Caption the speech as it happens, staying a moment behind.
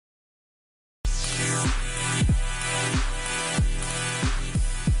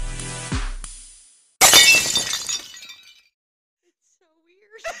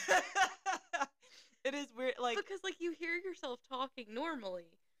talking normally.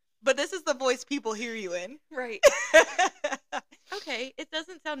 But this is the voice people hear you in. Right. Okay, it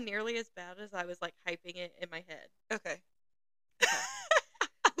doesn't sound nearly as bad as I was, like, hyping it in my head. Okay.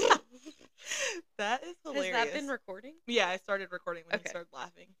 That is hilarious. Has that been recording? Yeah, I started recording when you started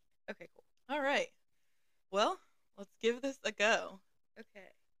laughing. Okay, cool. All right. Well, let's give this a go. Okay.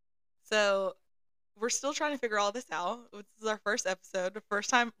 So, we're still trying to figure all this out. This is our first episode, the first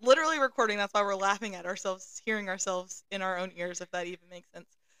time literally recording. That's why we're laughing at ourselves, hearing ourselves in our own ears, if that even makes sense.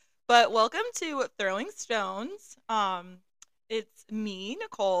 But welcome to Throwing Stones. It's me,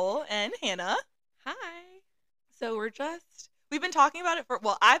 Nicole, and Hannah. Hi. So we've been talking about it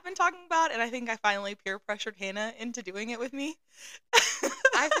I've been talking about it, and I think I finally peer pressured Hannah into doing it with me.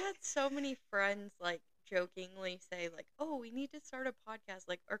 I've had so many friends, like, jokingly say, like, oh, we need to start a podcast.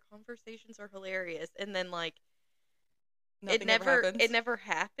 Like, our conversations are hilarious. And then, like, it never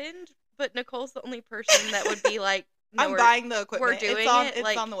happened. But Nicole's the only person that would be like, no, I'm buying the equipment. We're doing it.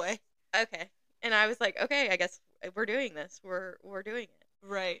 It's on the way. Okay. And I was like, okay, I guess we're doing this. We're doing it.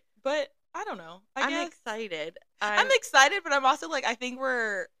 Right. But I don't know. I'm excited. I'm excited, but I'm also like, I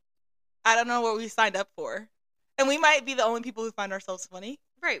don't know what we signed up for. And we might be the only people who find ourselves funny.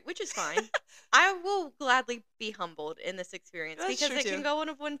 Right, which is fine. I will gladly be humbled in this experience. That's because it can go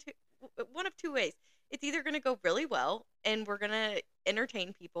one of two ways. It's either going to go really well, and we're going to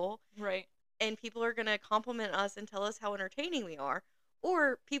entertain people. Right. And people are going to compliment us and tell us how entertaining we are.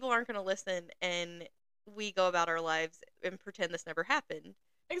 Or people aren't going to listen, and we go about our lives and pretend this never happened.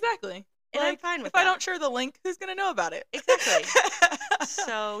 Exactly. And I'm fine with that. If I don't share the link, who's going to know about it? Exactly.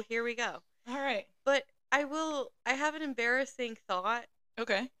 So here we go. All right. But I have an embarrassing thought.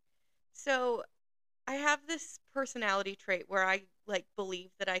 Okay. So I have this personality trait where I, like, believe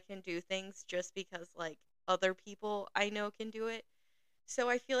that I can do things just because, like, other people I know can do it. So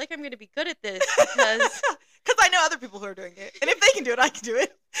I feel like I'm going to be good at this because I know other people who are doing it. And if they can do it, I can do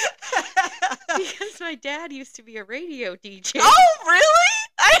it. Because my dad used to be a radio DJ. Oh, really?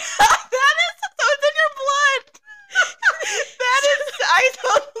 So it's in your blood.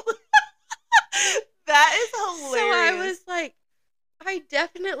 That is hilarious. So I was like,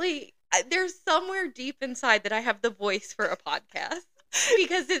 there's somewhere deep inside that I have the voice for a podcast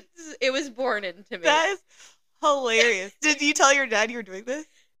because it was born into me. That is hilarious. Did you tell your dad you were doing this?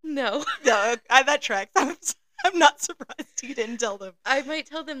 No. No, that tracks. I'm not surprised you didn't tell them. I might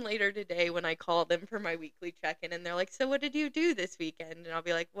tell them later today when I call them for my weekly check-in, and they're like, so what did you do this weekend? And I'll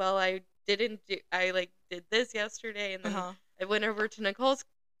be like, well, I did this yesterday, and then I went over to Nicole's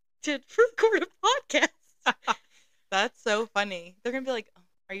to record a podcast. That's so funny. They're going to be like, oh,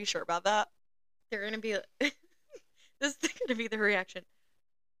 are you sure about that? They're going to be, this is going to be the reaction.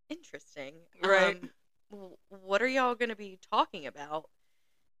 Interesting. Right. What are y'all going to be talking about?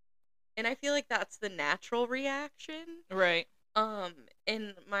 And I feel like that's the natural reaction. Right.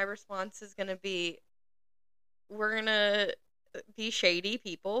 And my response is going to be, we're going to be shady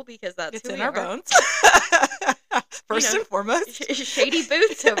people because that's it's who in we our are. Bones. First and foremost. Shady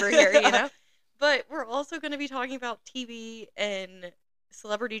boots over here, you know? But we're also going to be talking about TV and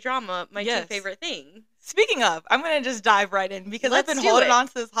celebrity drama, my two favorite things. Speaking of, I'm going to just dive right in because Let's I've been holding on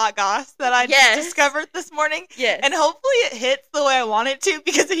to this hot goss that I just discovered this morning. Yes. And hopefully it hits the way I want it to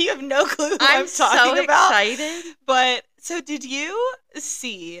because you have no clue who I'm talking about. I'm so excited. But, so did you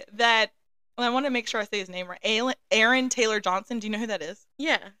see that, I want to make sure I say his name right, Aaron Taylor Johnson, do you know who that is?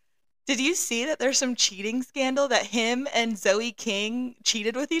 Yeah. Did you see that there's some cheating scandal that him and Zoe King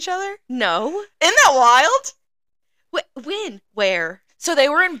cheated with each other? No. Isn't that wild? When? Where? So they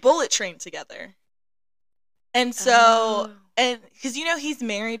were in Bullet Train together. And so, and because, you know, he's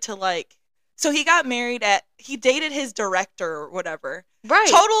married to so he got married he dated his director or whatever. Right.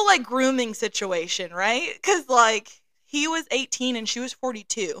 Total grooming situation, right? Because he was 18 and she was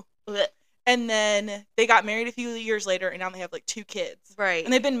 42. Blech. And then they got married a few years later and now they have 2 kids. Right.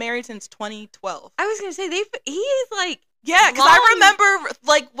 And they've been married since 2012. I was going to say, he's yeah, because I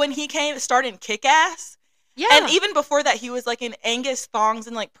remember when he started in Kick-Ass. Yeah. And even before that, he was in Angus Thongs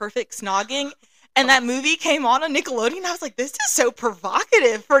and Perfect Snogging. And that movie came on Nickelodeon. I was like, this is so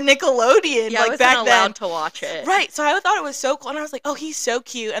provocative for Nickelodeon. Yeah, I wasn't back allowed then. to watch it. Right. So I thought it was so cool. And I was like, oh, he's so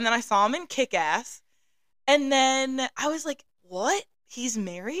cute. And then I saw him in Kick-Ass. And then I was like, what? He's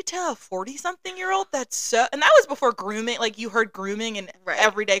married to a 40-something-year-old? That's so... And that was before grooming. You heard grooming in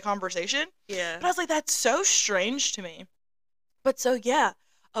everyday conversation. Yeah. But I was like, that's so strange to me. But so, yeah.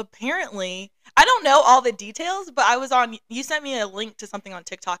 Apparently, I don't know all the details, but you sent me a link to something on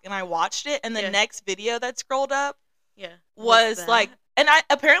TikTok and I watched it, and the next video that scrolled up was and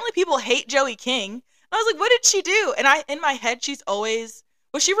apparently people hate Joey King. And I was like, what did she do? And in my head, was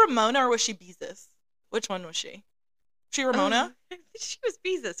she Ramona or was she Beezus? Which one was she? She Ramona? She was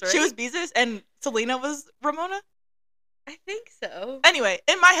Beezus, right? She was Beezus, and Selena was Ramona? I think so. Anyway,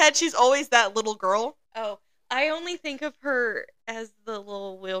 in my head, she's always that little girl. Oh, I only think of her as the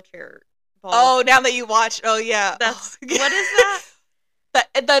little wheelchair ball. Oh, now that you watch, oh yeah. That's what is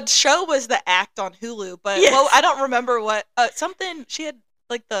that? The show was The Act on Hulu, but well, I don't remember what something she had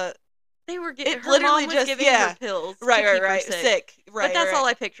like the. They were getting her mom was giving her pills, right, sick, right. But that's all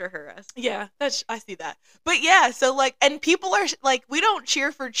I picture her as. Yeah, I see that. But yeah, so like, and people are like, we don't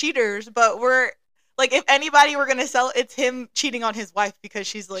cheer for cheaters, but we're like, if anybody were gonna sell, it's him cheating on his wife because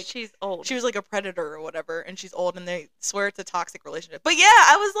she's old. She was like a predator or whatever, and she's old, and they swear it's a toxic relationship. But yeah,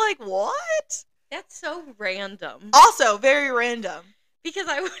 I was like, what? That's so random. Also, very random. Because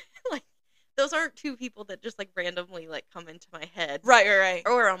I would like. Those aren't two people that just like randomly like come into my head. Right.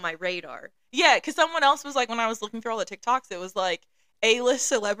 Or on my radar. Yeah, because someone else was like, when I was looking through all the TikToks, it was like A-list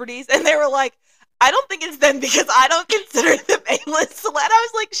celebrities, and they were like, I don't think it's them because I don't consider them A-list celeb. I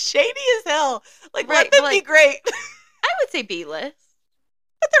was like, shady as hell. Like, let them be great. I would say B-list.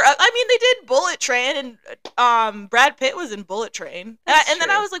 But they did Bullet Train, and Brad Pitt was in Bullet Train. And then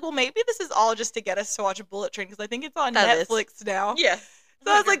I was like, well, maybe this is all just to get us to watch Bullet Train, because I think it's on Netflix now. Yeah.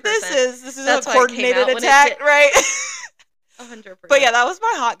 So I was like, this is a coordinated attack, right? 100%. But yeah, that was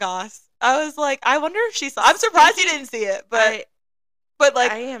my hot goss. I was like, I wonder if she saw. I'm surprised you didn't see it, but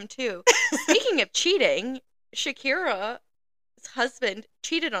like, I am too. Speaking of cheating, Shakira's husband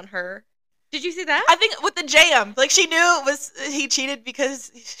cheated on her. Did you see that? I think with the jam, like she knew he cheated because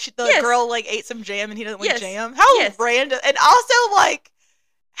the girl like ate some jam and he doesn't like jam. How random, and also like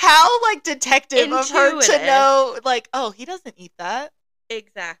how like detective of her to know like, oh, he doesn't eat that.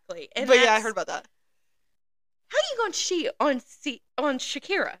 Exactly. But yeah, I heard about that. How are you going to cheat on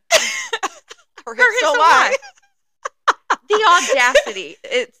Shakira? Her hips don't lie. The audacity.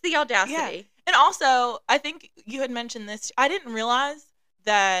 It's the audacity. Yeah. And also, I think you had mentioned this. I didn't realize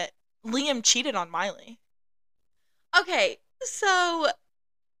that Liam cheated on Miley. Okay, so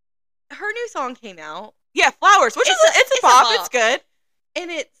her new song came out. Yeah, Flowers, which it's a pop. It's good.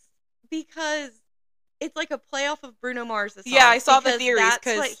 And it's because it's like a play off of Bruno Mars' song. Yeah, I saw the theories that's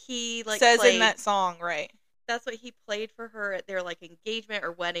what he like says played. In that song, right? That's what he played for her at their like engagement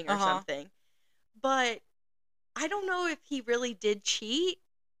or wedding or something. But I don't know if he really did cheat.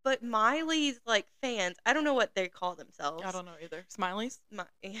 But Miley's like fans, I don't know what they call themselves. I don't know either. Smileys?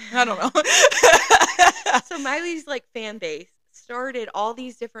 I don't know. So Miley's like fan base started all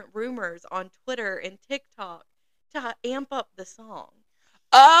these different rumors on Twitter and TikTok to amp up the song.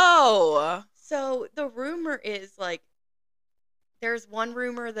 Oh. So the rumor is like, there's one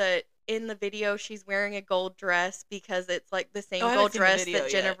rumor that in the video she's wearing a gold dress because it's like the same gold dress that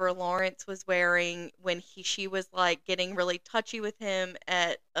Jennifer Lawrence was wearing when she was like getting really touchy with him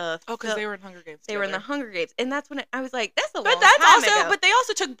at because they were in Hunger Games. They were in the Hunger Games, and that's when I was like, that's a long time ago. But they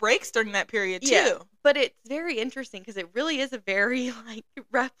also took breaks during that period too. Yeah, but it's very interesting because it really is a very like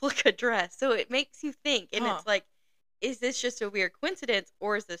replica dress, so it makes you think, and it's like, is this just a weird coincidence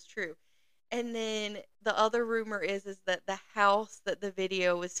or is this true? And then the other rumor is that the house that the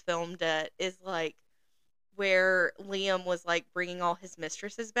video was filmed at is like where Liam was like bringing all his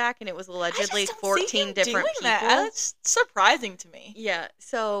mistresses back, and it was allegedly 14 different people. That's surprising to me. Yeah.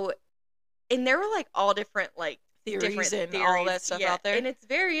 So, and there were like all different like theories and all that stuff out there, and it's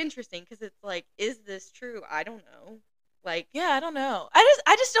very interesting because it's like, is this true? I don't know. Like, yeah, I don't know.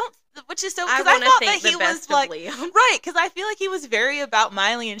 I just don't. Which is so because I thought that he was like right because I feel like he was very about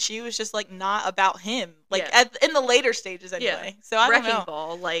Miley and she was just like not about him like in the later stages anyway. Yeah. So I don't know. Wrecking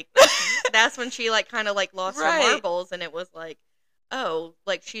Ball, like that's when she like kind of like lost her marbles, and it was like, oh,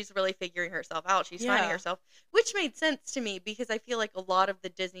 like she's really figuring herself out. She's finding herself, which made sense to me because I feel like a lot of the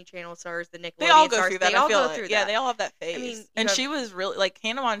Disney Channel stars, the Nickelodeon they all go stars, through that. They all go through that. Yeah, they all have that phase. I mean, and she was really like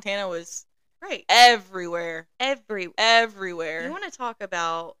Hannah Montana was. Right. Everywhere. You want to talk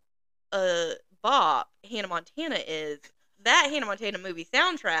about bop Hannah Montana is. That Hannah Montana movie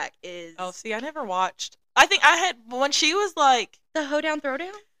soundtrack is. Oh, see, I never watched. I think I had when she was like the Hoedown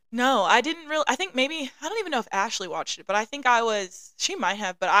Throwdown? No, I didn't really. I think maybe I don't even know if Ashley watched it, but I think she might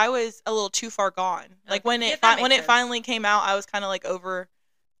have, but I was a little too far gone. Like when it finally came out, I was kind of like over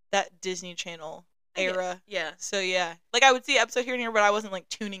that Disney Channel era. Yeah. So yeah. Like I would see an episode here and here, but I wasn't like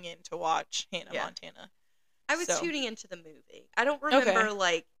tuning in to watch Hannah Montana. I was tuning into the movie. I don't remember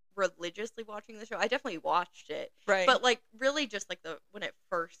like religiously watching the show. I definitely watched it. Right. But like really just like when it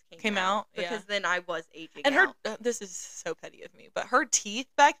first came out. Because then I was aging and out. And this is so petty of me, but her teeth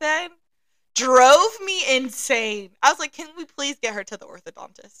back then drove me insane. I was like, can we please get her to the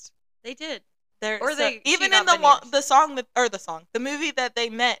orthodontist? They did. Even in the movie that they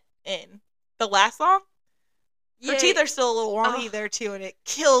met in. The last song? Her teeth are still a little wonky there too, and it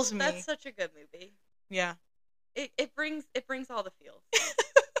kills me. That's such a good movie. Yeah. It brings all the feels.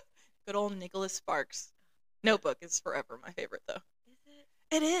 Good old Nicholas Sparks. Notebook is forever my favorite, though. Is it?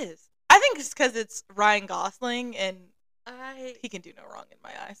 It is. I think it's because it's Ryan Gosling, and he can do no wrong in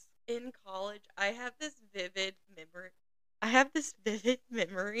my eyes. In college, I have this vivid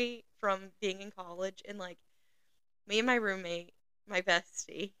memory from being in college, and like me and my roommate, my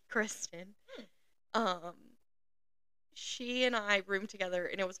bestie, Kristen, she and I roomed together,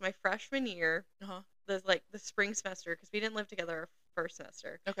 and it was my freshman year. The spring semester, because we didn't live together our first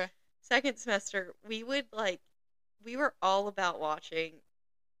semester. Okay. Second semester, we were all about watching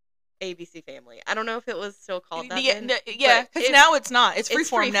ABC Family. I don't know if it was still called that. Yeah, because now it's not. It's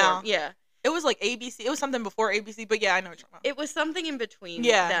Freeform now. Yeah. It was like ABC. It was something before ABC, but yeah, I know what you're talking about. It was something in between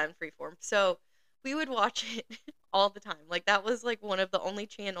that and Freeform. So we would watch it all the time. Like, that was like one of the only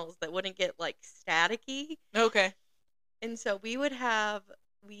channels that wouldn't get like staticky. Okay. And so we would have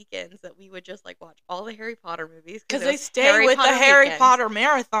weekends that we would just like watch all the Harry Potter movies. Because they stay with the Harry Potter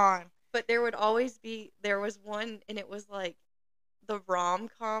marathon. But there was one, and it was like the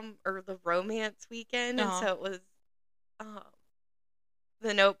rom-com or the romance weekend. And so it was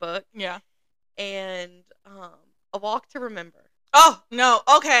The Notebook. Yeah. And A Walk to Remember. Oh, no.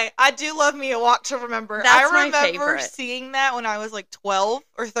 Okay. I do love me A Walk to Remember. That's I remember my favorite. seeing that when I was like 12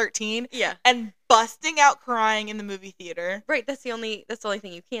 or 13. Yeah. And busting out crying in the movie theater. Right. That's the only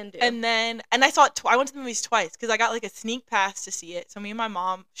thing you can do. And I saw it. I went to the movies twice because I got like a sneak pass to see it. So me and my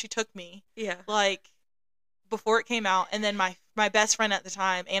mom, she took me. Yeah. Like before it came out. And then my best friend at the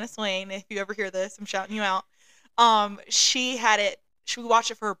time, Anna Swain, if you ever hear this, I'm shouting you out. She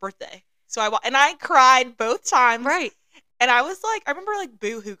watched it for her birthday. So I cried both times. Right. And I was like, I remember like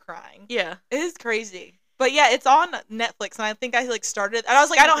boohoo crying. Yeah. It is crazy. But yeah, it's on Netflix, and I think I like started, and I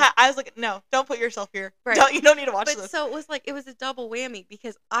was like, no, don't put yourself here. Right. You don't need to watch this. But so it was a double whammy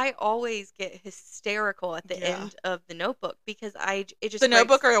because I always get hysterical at the end of The Notebook because it just The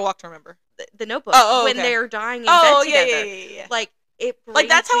Notebook or A Walk to Remember? The Notebook. Oh, when they're dying in bed together. Yeah. Like it. Like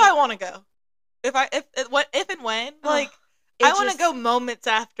that's how I want to go. If and when I want to go moments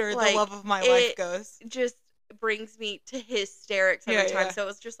after the love of my life goes. Just brings me to hysterics every time. Yeah. So it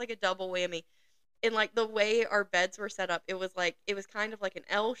was just like a double whammy. And like the way our beds were set up, it was kind of like an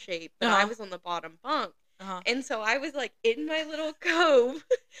L shape, but I was on the bottom bunk. And so I was like in my little cove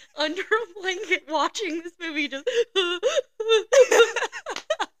under a blanket watching this movie just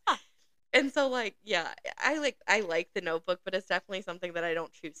And so like, yeah, I like The Notebook, but it's definitely something that I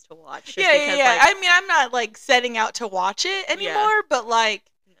don't choose to watch. Yeah. Like, I mean, I'm not like setting out to watch it anymore, but like,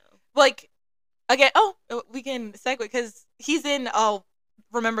 no. Like, again, we can segue because he's in,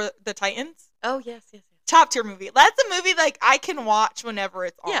 Remember the Titans? Oh, yes. Top tier movie. That's a movie like I can watch whenever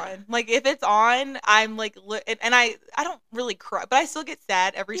it's on. Like if it's on, I'm like, and I don't really cry, but I still get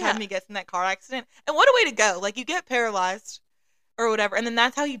sad every time he gets in that car accident. And what a way to go! Like you get paralyzed or whatever, and then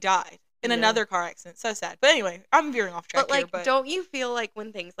that's how he died in another car accident. So sad. But anyway, I'm veering off track here. But don't you feel like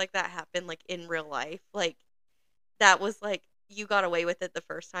when things like that happen, like in real life, like that was like you got away with it the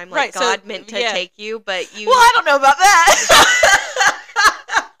first time, like God meant to take you, but you. Well, I don't know about that.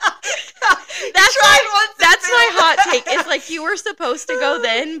 That's my hot take. It's like you were supposed to go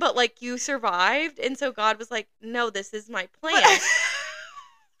then, but like you survived, and so God was like, "No, this is my plan.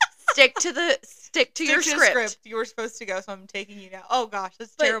 Stick to your script. You were supposed to go, so I'm taking you now." Oh gosh,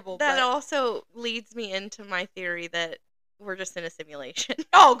 that's terrible. That also leads me into my theory that we're just in a simulation.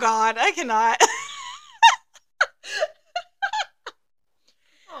 Oh God, I cannot.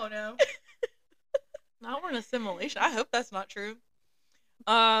 Oh no. Now we're in a simulation. I hope that's not true.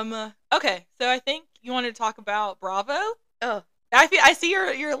 Okay, so I think you wanted to talk about Bravo. Oh, I see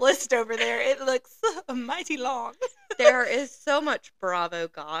your list over there. It looks mighty long. There is so much Bravo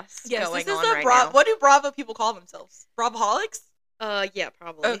goss going on right now. What do Bravo people call themselves? Bravoholics? Yeah,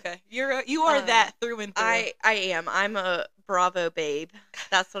 probably. Okay, you are that through and through. I am. I'm a Bravo babe.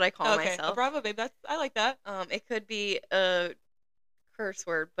 That's what I call myself. A Bravo babe. I like that. It could be a curse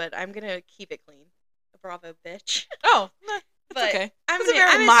word, but I'm gonna keep it clean. A Bravo bitch. Oh. It's okay. It's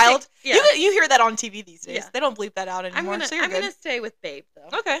very mild. Yeah. You hear that on TV these days. Yeah. They don't bleep that out anymore. I'm gonna stay with babe though.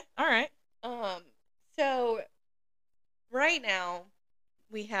 Okay. All right. So right now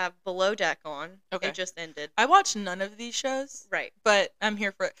we have Below Deck on. Okay. It just ended. I watched none of these shows. Right. But I'm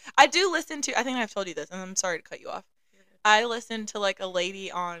here for it. I do listen to. I think I've told you this, and I'm sorry to cut you off. I listen to like a lady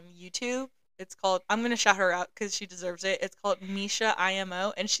on YouTube. It's called. I'm gonna shout her out because she deserves it. It's called Misha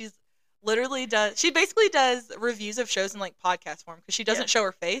IMO, and she basically does reviews of shows in like podcast form because she doesn't show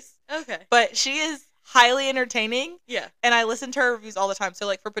her face. Okay. But she is highly entertaining. Yeah. And I listen to her reviews all the time. So,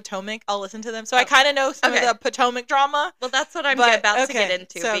 like, for Potomac, I'll listen to them. So I kind of know some of the Potomac drama. Well, that's what I'm about to get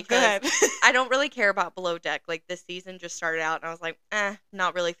into. So because I don't really care about Below Deck. Like, this season just started out, and I was like,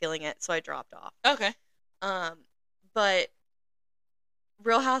 not really feeling it. So I dropped off. Okay. But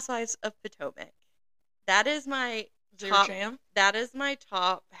Real Housewives of Potomac. That is my top jam. That is my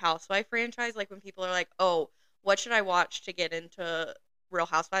top housewife franchise. Like, when people are like, oh, what should I watch to get into Real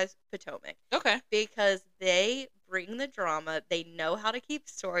Housewives Potomac? Okay. Because they bring the drama. They know how to keep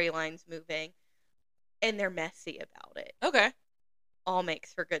storylines moving. And they're messy about it. Okay. All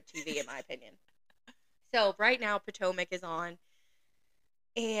makes for good TV, in my opinion. So, right now, Potomac is on.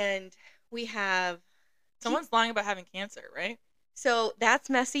 And we have... Someone's lying about having cancer, right? So, that's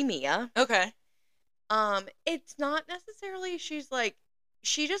Messy Mia. Okay. It's not necessarily she just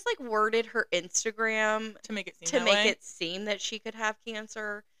like worded her Instagram to make it seem that she could have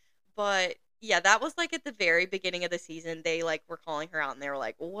cancer. But yeah, that was like at the very beginning of the season. They like were calling her out and they were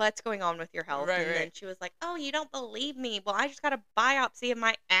like, what's going on with your health? Right, and then she was like, oh, you don't believe me? Well, I just got a biopsy of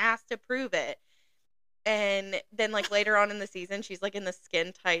my ass to prove it. And then like later on in the season, she's like in the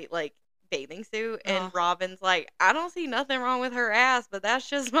skin tight like bathing suit. And Robin's like, I don't see nothing wrong with her ass, but that's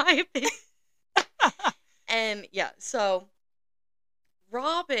just my opinion. And yeah, so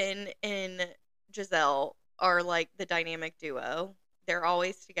Robin and Giselle are like the dynamic duo. They're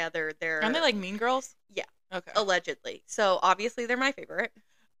always together. Aren't they like Mean Girls? Yeah. Okay. Allegedly. So obviously they're my favorite.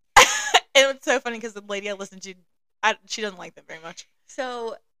 It's so funny because the lady I listened to, she doesn't like them very much.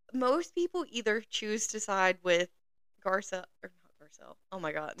 So most people either choose to side with Garcelle or not Garcelle. Oh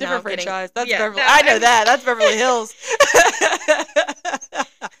my god, different franchise. That's Beverly. I know that. That's Beverly Hills.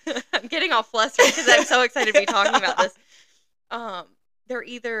 I'm getting all flustered because I'm so excited to be talking about this. They're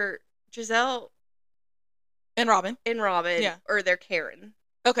either Giselle and Robin, yeah, or they're Karen.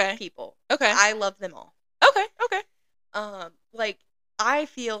 Okay, people. Okay, I love them all. Okay. Like I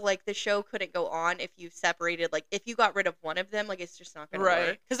feel like the show couldn't go on if you separated. Like if you got rid of one of them, like it's just not gonna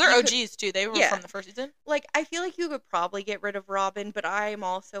work. Because they're OGs too. They were from the first season. Like I feel like you could probably get rid of Robin, but I am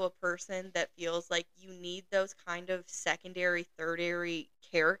also a person that feels like you need those kind of secondary, thirdary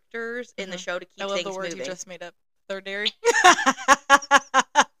characters in the show to keep things moving. I love the word you just made up. Thirdary.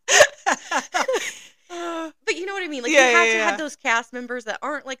 But you know what I mean? Like you have to have those cast members that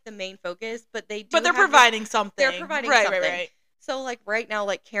aren't like the main focus, but they do. But they're providing something. They're providing something. Right. So like right now,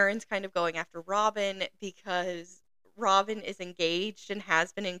 like Karen's kind of going after Robin because Robin is engaged and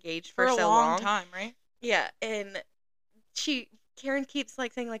has been engaged for so long time, right? Yeah, and Karen keeps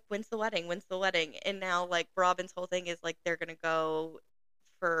like saying like, "When's the wedding? When's the wedding?" And now like Robin's whole thing is like they're gonna go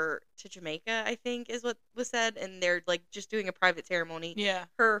to Jamaica, I think is what was said, and they're like just doing a private ceremony. Yeah,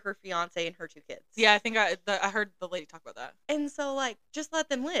 her fiance and her 2 kids. Yeah, I think I heard the lady talk about that. And so like just let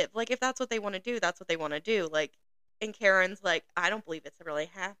them live. Like if that's what they want to do, that's what they want to do. Like, and Karen's like, I don't believe it's really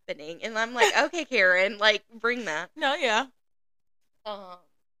happening, and I'm like, okay, Karen, like bring that. No, yeah.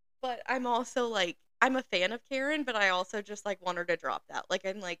 But I'm also like, I'm a fan of Karen, but I also just like want her to drop that. Like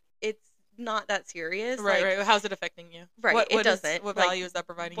I'm like, it's not that serious. Right, like, right. How's it affecting you? Right, it doesn't. What value is that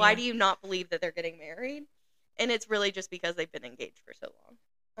providing why do you not believe that they're getting married? And it's really just because they've been engaged for so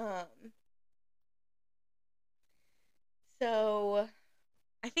long. So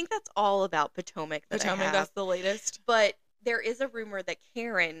I think that's all about Potomac that I have. That's the latest. But there is a rumor that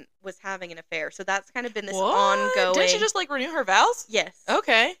Karen was having an affair. So that's kind of been this ongoing... Didn't she just, like, renew her vows? Yes.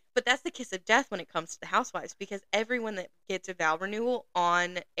 Okay. But that's the kiss of death when it comes to the housewives, because everyone that gets a vow renewal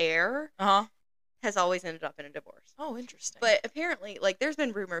on air has always ended up in a divorce. Oh, interesting. But apparently, like, there's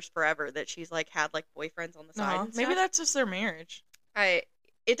been rumors forever that she's, like, had, like, boyfriends on the side and maybe that's just their marriage. It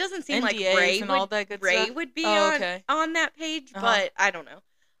doesn't seem NDAs like Ray and all that good stuff. would be on that page, but I don't know.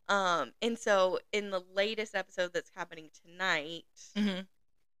 And so in the latest episode that's happening tonight,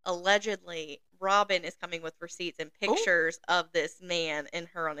 allegedly Robin is coming with receipts and pictures of this man and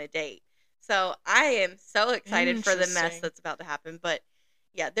her on a date. So I am so excited for the mess that's about to happen. But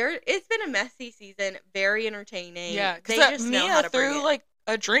yeah, it's been a messy season, very entertaining. Yeah, because Mia threw like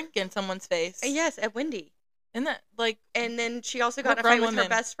a drink in someone's face. Yes, at Wendy. Isn't that like? And then she also got in a fight with her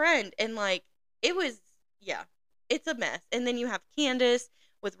best friend, and like it was, it's a mess. And then you have Candace.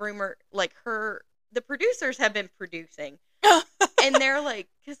 With rumor, like the producers have been producing, and they're like,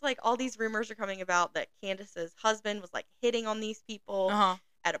 because like all these rumors are coming about that Candace's husband was like hitting on these people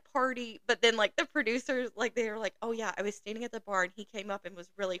at a party, but then like the producers, like they were like, oh yeah, I was standing at the bar and he came up and was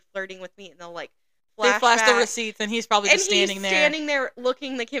really flirting with me, and they'll like they flash the receipts and he's probably just standing there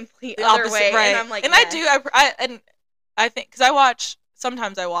looking the complete other way, right? And I'm like, and I think because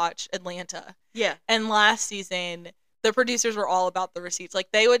sometimes I watch Atlanta, and last season the producers were all about the receipts.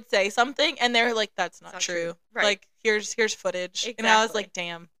 Like, they would say something, and they're like, that's not true. Right. Like, here's footage. Exactly. And I was like,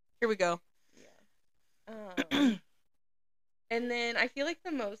 damn, here we go. Yeah. And then I feel like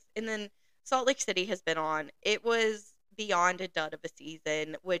and then Salt Lake City has been on. It was beyond a dud of a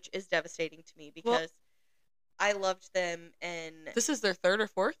season, which is devastating to me because I loved them. And this is their third or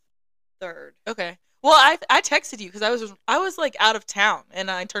fourth? Third. Okay. Well, I texted you because I was like out of town,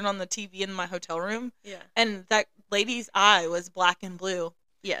 and I turned on the TV in my hotel room. Yeah. And that lady's eye was black and blue.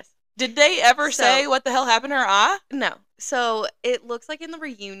 Yes. Did they ever say what the hell happened to her eye? No. So it looks like in the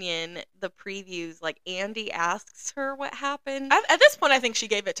reunion, the previews, like Andy asks her what happened. At this point, I think she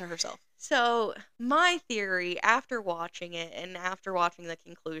gave it to herself. So my theory, after watching it and after watching the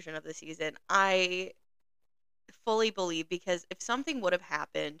conclusion of the season, I fully believe, because if something would have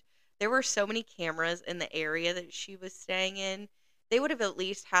happened, there were so many cameras in the area that she was staying in, they would have at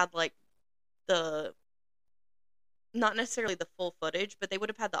least had like not necessarily the full footage, but they would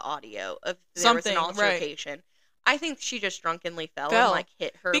have had the audio of there was an altercation. Right. I think she just drunkenly fell and like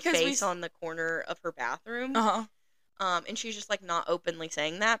hit her face on the corner of her bathroom. And she's just like not openly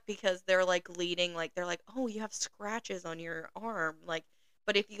saying that because they're like leading, like they're like, oh, you have scratches on your arm, like.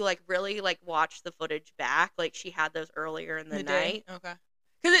 But if you like really like watch the footage back, like she had those earlier in the night. Okay.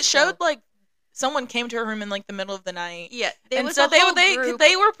 Because it showed like someone came to her room in like the middle of the night. Yeah, and so they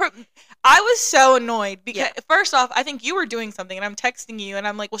were. I was so annoyed because first off, I think you were doing something, and I'm texting you, and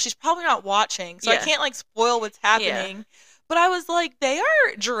I'm like, well, she's probably not watching, so I can't like spoil what's happening. Yeah. But I was like, they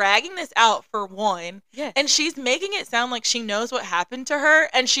are dragging this out for one, and she's making it sound like she knows what happened to her,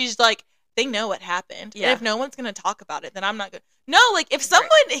 and she's like, they know what happened. Yeah. And if no one's gonna talk about it, then I'm not good. No, like if someone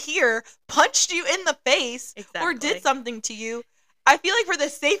here punched you in the face or did something to you, I feel like for the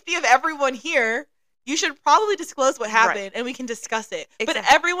safety of everyone here, you should probably disclose what happened and we can discuss it. Exactly.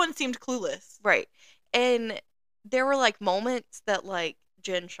 But everyone seemed clueless. Right. And there were like moments that like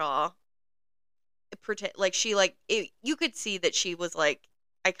Jen Shah, like she like, you could see that she was like,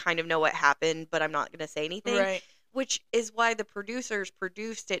 I kind of know what happened, but I'm not going to say anything. Right. Which is why the producers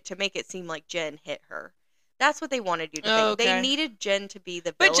produced it to make it seem like Jen hit her. That's what they wanted you to think. Okay. They needed Jen to be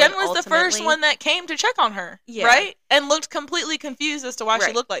the villain. But Jen was the first one that came to check on her, right? And looked completely confused as to why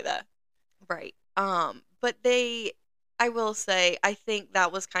she looked like that. Right. But I will say, I think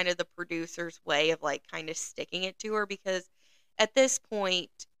that was kind of the producer's way of like kind of sticking it to her, because at this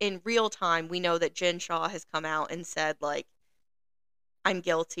point in real time, we know that Jen Shah has come out and said like, I'm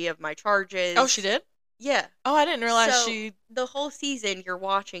guilty of my charges. Oh, she did? Yeah. Oh, I didn't realize the whole season you're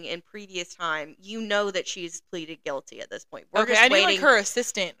watching in previous time, you know that she's pleaded guilty at this point. We're just waiting. I knew like her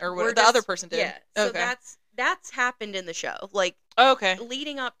assistant or what the other person did. Yeah. So that's happened in the show. Like,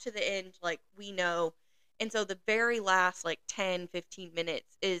 leading up to the end, like we know. And so the very last like 10, 15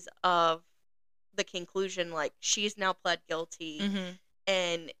 minutes is of the conclusion, like she's now pled guilty. Mm-hmm.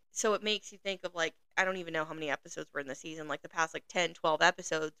 And so it makes you think of like, I don't even know how many episodes were in the season. Like the past like 10, 12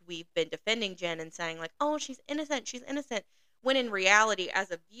 episodes, we've been defending Jen and saying like, oh, she's innocent. When in reality, as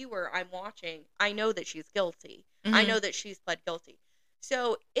a viewer, I'm watching, I know that she's guilty. Mm-hmm. I know that she's pled guilty.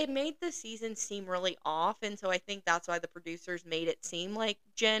 So it made the season seem really off. And so I think that's why the producers made it seem like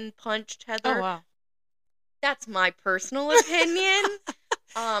Jen punched Heather. Oh, wow. That's my personal opinion.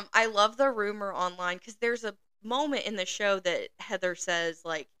 I love the rumor online because there's a moment in the show that Heather says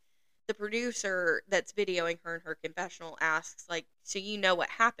like, the producer that's videoing her in her confessional asks like, so you know what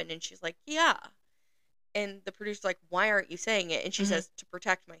happened? And she's like, yeah. And the producer's like, why aren't you saying it? And she says, to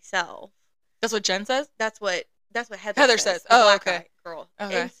protect myself. That's what Jen says? That's what Heather says. Oh, okay. Girl.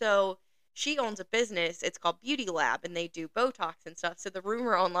 Okay. And so she owns a business. It's called Beauty Lab, and they do Botox and stuff. So the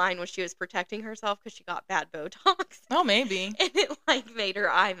rumor online was she was protecting herself because she got bad Botox. Oh, maybe. And it like made her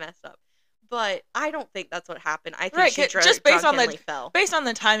eye mess up. But I don't think that's what happened. I think she just based on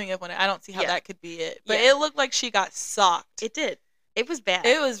the timing of when I don't see how that could be it. But it looked like she got socked. It did. It was bad.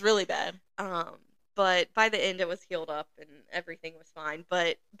 It was really bad. But by the end, it was healed up and everything was fine.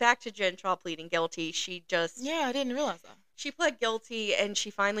 But back to Jen Shah pleading guilty. She just I didn't realize that. She pled guilty, and she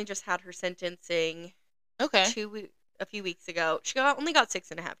finally just had her sentencing. Okay. A few weeks ago. She only got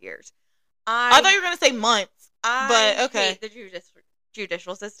 6.5 years. I thought you were gonna say months. But okay. Hate the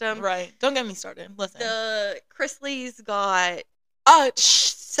judicial system. Right. Don't get me started. Listen. The Chrisleys got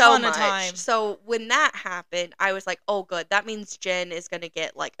so much time. So when that happened, I was like, oh, good. That means Jen is going to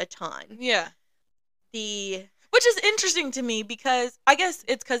get like a ton. Yeah. Which is interesting to me because I guess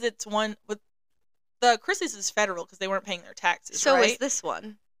it's because it's one with the Chrisleys is federal because they weren't paying their taxes. So right? is this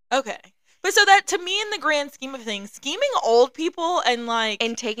one. Okay. But so that to me, in the grand scheme of things, scheming old people and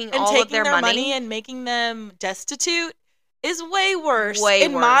taking all of their money and making them destitute is way worse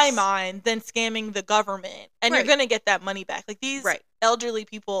in my mind than scamming the government. And you're going to get that money back. Like, these elderly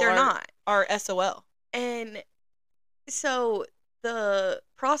people are SOL. And so the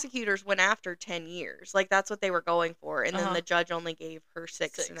prosecutors went after 10 years. Like, that's what they were going for. And then the judge only gave her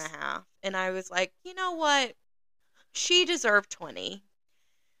 6.5. And I was like, you know what? She deserved 20.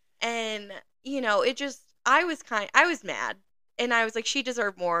 And, it just, I was mad. And I was like, she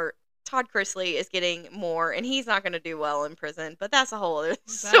deserved more. Todd Chrisley is getting more, and he's not going to do well in prison. But that's a whole other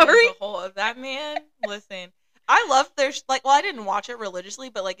story. That man, listen. I love I didn't watch it religiously,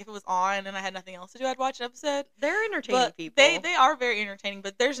 but like if it was on and I had nothing else to do, I'd watch an episode. They're entertaining people. They are very entertaining,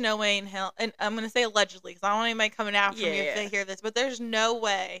 but there's no way in hell, and I'm going to say allegedly because I don't want anybody coming after me if they hear this, but there's no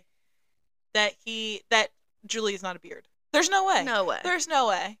way that Julie's not a beard. There's no way. No way. There's no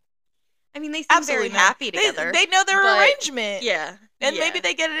way. I mean, they seem very happy together. They know their arrangement. Yeah. And maybe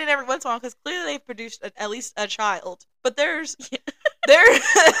they get it in every once in a while because clearly they've produced at least a child. But there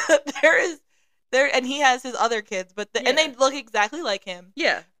and he has his other kids, and they look exactly like him.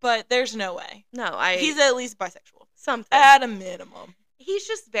 Yeah. But there's no way. No, he's at least bisexual. Something. At a minimum. He's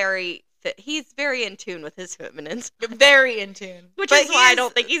just very fit. He's very in tune with his feminines. Very in tune. Which is why I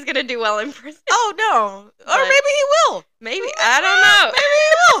don't think he's going to do well in prison. Oh, no. Or maybe he will. Maybe. I don't know. Maybe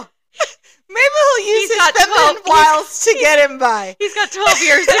he will. Maybe he'll use his feminine wiles to get him by. He's got 12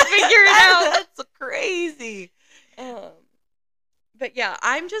 years to figure it out. That's crazy. But yeah,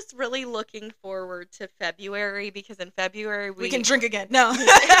 I'm just really looking forward to February because in February we can drink again. No.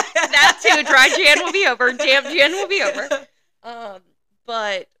 That too. Dry Jan will be over. Damp Jan will be over.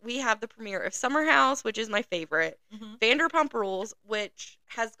 But we have the premiere of Summer House, which is my favorite. Mm-hmm. Vanderpump Rules, which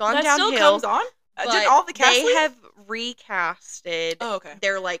has gone downhill. That still comes on? Did all the cast They have recasted. Oh, okay.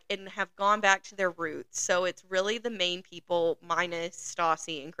 They're and have gone back to their roots. So it's really the main people minus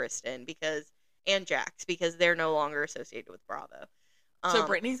Stassi and Kristen and Jax because they're no longer associated with Bravo. So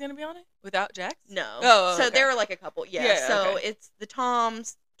Brittany's going to be on it without Jax? No. Oh, so okay. they're like a couple. Yeah. So it's the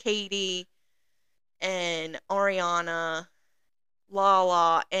Toms, Katie, and Ariana,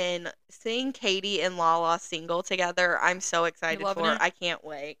 Lala, and seeing Katie and Lala single together, I'm so excited for. I can't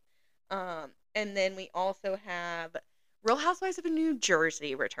wait. And then we also have Real Housewives of New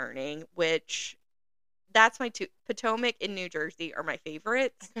Jersey returning, which that's my two. Potomac and New Jersey are my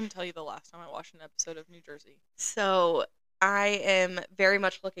favorites. I couldn't tell you the last time I watched an episode of New Jersey. So I am very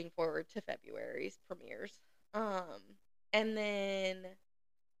much looking forward to February's premieres. And then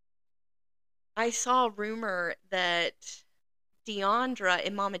I saw a rumor that Deandra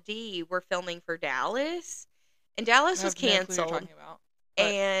and Mama D were filming for Dallas, and Dallas was canceled. No clue what you're talking about.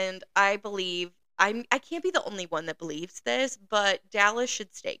 And I believe I can't be the only one that believes this, but Dallas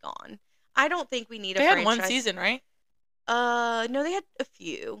should stay gone. I don't think we need a franchise. They had one season, right? No, they had a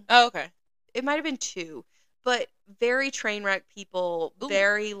few. Oh, okay. It might have been 2, but very train wreck people. Ooh.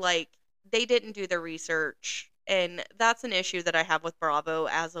 Very they didn't do their research, and that's an issue that I have with Bravo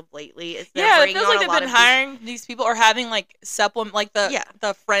as of lately. Is it feels like they've been hiring these people or having supplement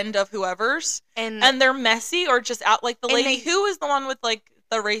the friend of whoever's, and they're messy or just out the lady who was the one with the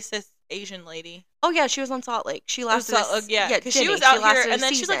racist Asian lady. Oh yeah, she was on Salt Lake. She lasted. Because she was out here, and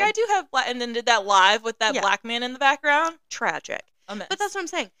then she's like, I do have black, and then did that live with that black man in the background. Tragic. But that's what I'm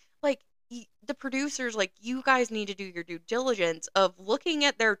saying. The producers, you guys need to do your due diligence of looking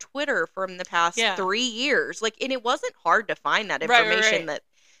at their Twitter from the past 3 years. And it wasn't hard to find that information. Right.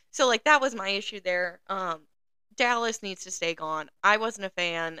 So that was my issue there. Dallas needs to stay gone. I wasn't a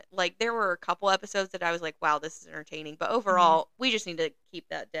fan. There were a couple episodes that I was like, wow, this is entertaining. But overall, we just need to keep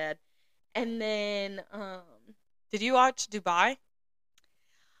that dead. And then, did you watch Dubai?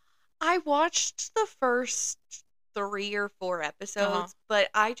 I watched the first 3 or 4 episodes, but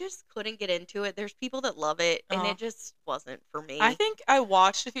I just couldn't get into it. There's people that love it, and it just wasn't for me. I think I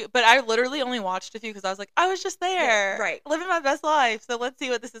watched a few, but I literally only watched a few because I was like, I was just there. Yeah, right. Living my best life, so let's see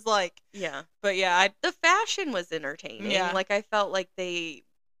what this is like. Yeah. But yeah, the fashion was entertaining. Yeah. I felt like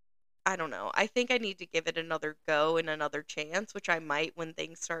I don't know. I think I need to give it another go and another chance, which I might when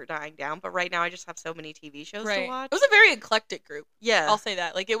things start dying down. But right now, I just have so many TV shows to watch. It was a very eclectic group. Yeah. I'll say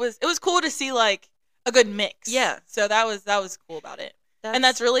that. It was cool to see, a good mix. Yeah. So that was cool about it. And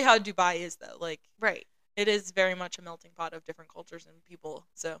that's really how Dubai is, though. Right. It is very much a melting pot of different cultures and people.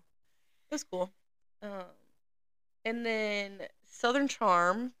 So it was cool. And then Southern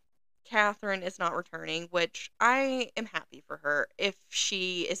Charm, Catherine is not returning, which I am happy for her if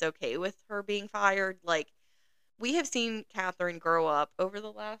she is okay with her being fired. We have seen Catherine grow up over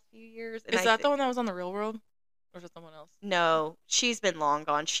the last few years. And is that the one that was on The Real World? Or is it someone else? No, she's been long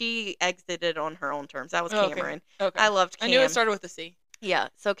gone. She exited on her own terms. That was Cameron. Okay. I loved Cam. I knew it started with a C. Yeah.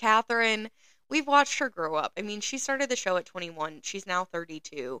 So Catherine we've watched her grow up. I mean, she started the show at 21. She's now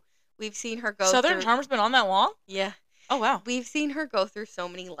 32. We've seen her go Southern Charmer's been on that long? Yeah. Oh, wow. We've seen her go through so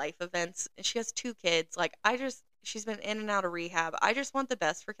many life events. And she has 2 kids. Like, she's been in and out of rehab. I just want the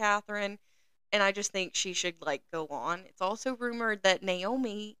best for Catherine. And I just think she should, like, go on. It's also rumored that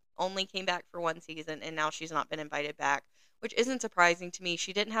Naomi only came back for 1 season, and now she's not been invited back, which isn't surprising to me.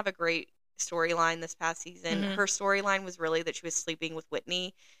 She didn't have a great storyline this past season. Her storyline was really that she was sleeping with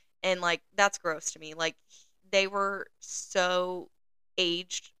Whitney, and, like, that's gross to me. Like, they were so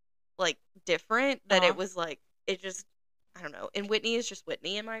aged, like, different that it was, like, it just, I don't know. And Whitney is just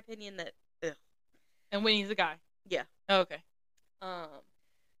Whitney, in my opinion, that, ugh. And Whitney's a guy? Yeah. Oh, okay.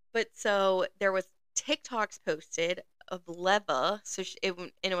 But so there was TikToks posted of Leva, so it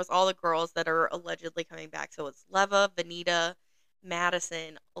was all the girls that are allegedly coming back. So it's Leva, Vanita,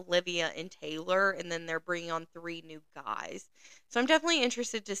 Madison, Olivia, and Taylor, and then they're bringing on 3 new guys. So I'm definitely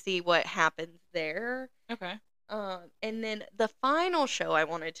interested to see what happens there. Okay. And then the final show I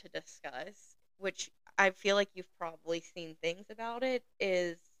wanted to discuss, which I feel like you've probably seen things about it,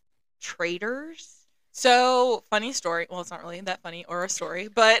 is Traitors. So, funny story. Well, it's not really that funny or a story,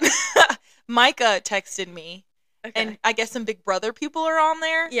 but Micah texted me, and I guess some Big Brother people are on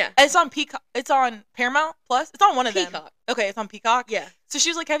there. Yeah. It's on Peacock. It's on Paramount Plus. It's on one of them. Okay, it's on Peacock. Yeah. So she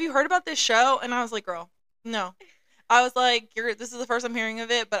was like, "Have you heard about this show?" And I was like, "Girl, no." I was like, "This is the first I'm hearing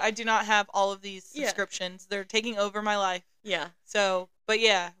of it, but I do not have all of these subscriptions. They're taking over my life." Yeah. So, but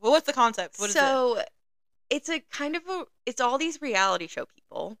yeah. Well, what's the concept? What is it? So, it's a kind of it's all these reality show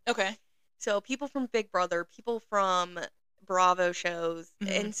people. Okay. So people from Big Brother, people from Bravo shows,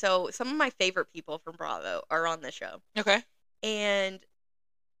 and so some of my favorite people from Bravo are on this show. Okay. And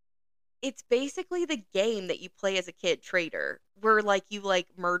it's basically the game that you play as a kid, Traitor, where like you like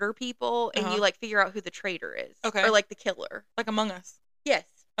murder people and you like figure out who the traitor is. Okay. Or like the killer. Like Among Us. Yes.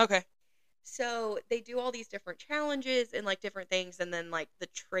 Okay. So they do all these different challenges and like different things, and then like the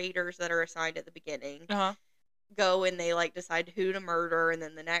traitors that are assigned at the beginning go and they like decide who to murder, and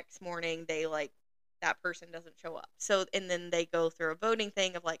then the next morning they like that person doesn't show up. So and then they go through a voting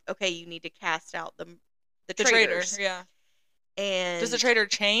thing of like, okay, you need to cast out the traitors. Traitor, yeah. And does the traitor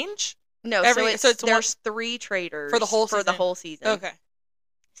change? No, so there's 3 traitors for the whole season. Okay.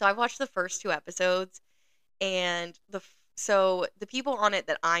 So I watched the first 2 episodes, and so the people on it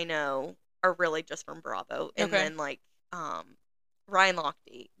that I know are really just from Bravo, and then like Ryan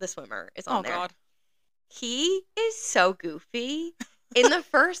Lochte, the swimmer, is on there. Oh God. He is so goofy. In the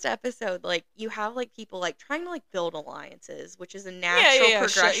first episode, like, you have, like, people, like, trying to, like, build alliances, which is a natural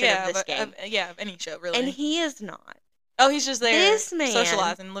progression of this game. Of any show, really. And he is not. Oh, he's just there this man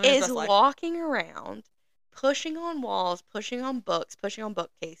socializing, living his best life. Is walking around, pushing on walls, pushing on books, pushing on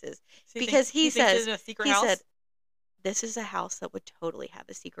bookcases. Because he says, this is a house that would totally have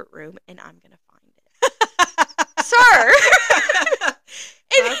a secret room, and I'm going to find it. Sir!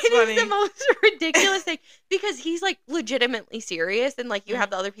 It is the most ridiculous thing because he's like legitimately serious, and like you have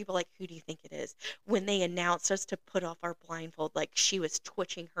the other people like, who do you think it is? When they announced us to put off our blindfold, like she was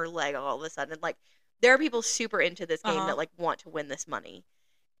twitching her leg all of a sudden. Like there are people super into this game that like want to win this money,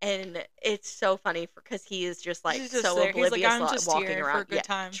 and it's so funny because he is just like so oblivious, he's like, I'm just walking around for a good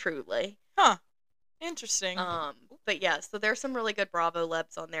time. Truly, Interesting. But yeah, so there's some really good Bravo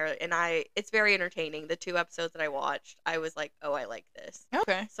Lebs on there, and it's very entertaining. The 2 episodes that I watched, I was like, oh, I like this.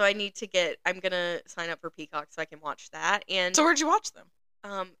 Okay. So I'm gonna sign up for Peacock so I can watch that. And so where'd you watch them?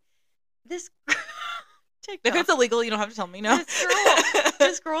 This TikTok. If it's illegal, you don't have to tell me. No.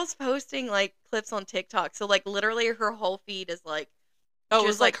 This girl's posting like clips on TikTok. So like literally her whole feed is like, it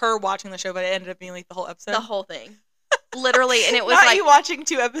was like her watching the show, but it ended up being like the whole episode. The whole thing. Literally, and it was not like you watching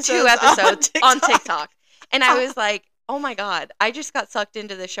 2 episodes on TikTok. And I was like, oh my God, I just got sucked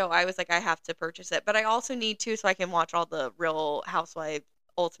into the show. I was like, I have to purchase it. But I also need to so I can watch all the Real Housewives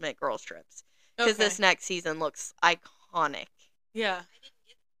Ultimate Girls Trips. Because this next season looks iconic. Yeah.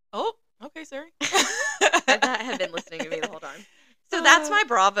 Oh, okay, sorry. I have been listening to me the whole time. So that's my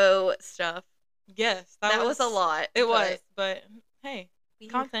Bravo stuff. Yes. That was a lot. It was, but hey,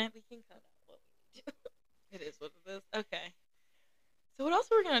 content. We can cut out what we do. It is what it is. Okay. So what else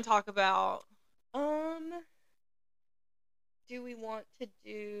are we going to talk about? Do we want to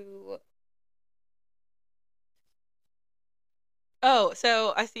do... Oh,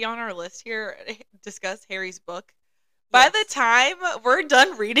 so I see on our list here, discuss Harry's book. By the time we're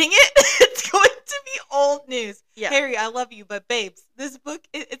done reading it, it's going to be old news. Yeah. Harry, I love you, but babes, this book,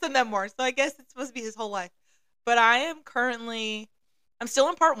 it's a memoir, so I guess it's supposed to be his whole life. But I'm still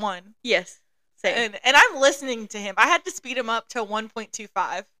in part 1. Yes, same. And I'm listening to him. I had to speed him up to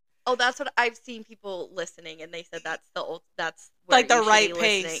 1.25. Oh, that's what I've seen people listening, and they said that's like the right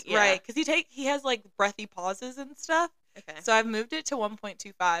pace, right? Because he has like breathy pauses and stuff. Okay. So I've moved it to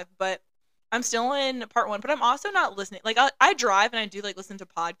 1.25, but I'm still in part 1. But I'm also not listening. Like I drive and I do like listen to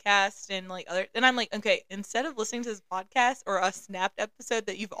podcasts and like other. And I'm like, okay, instead of listening to this podcast or a Snapped episode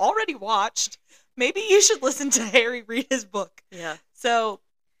that you've already watched, maybe you should listen to Harry read his book. Yeah. So,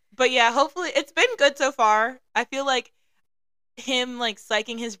 but yeah, hopefully it's been good so far. I feel like him like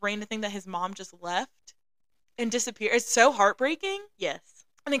psyching his brain to think that his mom just left and disappeared. It's so heartbreaking. Yes.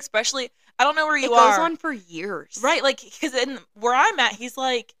 And especially, I don't know where you are. It goes on for years. Right, like, because where I'm at, he's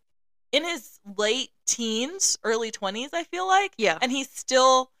like in his late teens, early 20s, I feel like. Yeah. And he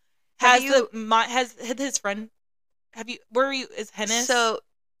still has his friend. Where are you, is Hennis? So,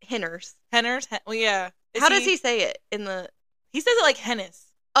 Henners. Well, yeah. How does he say it He says it like Hennis.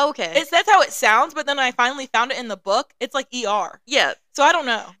 Oh, okay. That's how it sounds, but then I finally found it in the book. It's like ER. Yeah. So I don't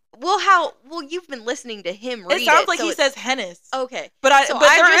know. Well, you've been listening to him read it. It sounds like he says Hennis. Okay. But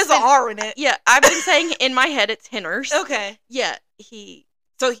there is an R in it. Yeah, I've been saying in my head it's Henners. Okay. Yeah,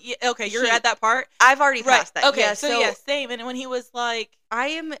 you're at that part? I've already passed that. Okay, so same. And when he was like... I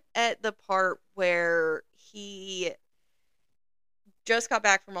am at the part where he just got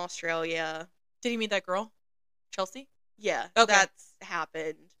back from Australia. Did he meet that girl? Chelsea? Yeah, okay. That's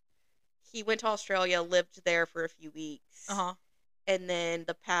happened. He went to Australia, lived there for a few weeks. Uh-huh. And then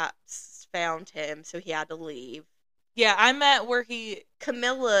the Paps found him, so he had to leave. Yeah, I'm at where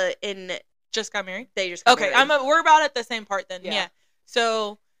Camilla and... Just got married? They just got married. We're about at the same part then, yeah.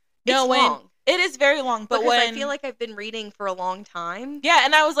 So, long. It is very long, but I feel like I've been reading for a long time. Yeah,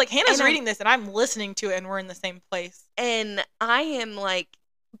 and I was like, Hannah's reading this, and I'm listening to it, and we're in the same place. And I am like,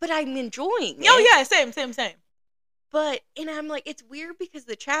 but I'm enjoying it. Oh, yeah, same. And I'm like, it's weird because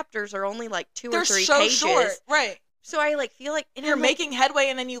the chapters are only like 2 or 3 pages. They're so short, right. So I like feel like... And you're making headway,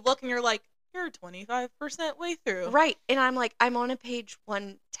 and then you look, and you're like, you're 25% way through. Right, and I'm like, I'm on a page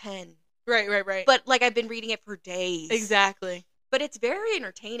 110. Right. But like, I've been reading it for days. Exactly. But it's very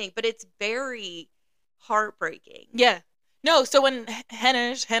entertaining, but it's very heartbreaking. Yeah. No, so when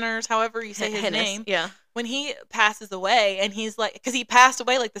Henners, however you say his name, yeah. When he passes away, and he's like, because he passed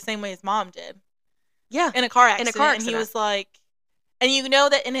away like the same way his mom did. Yeah. In a car accident. And he was like, and you know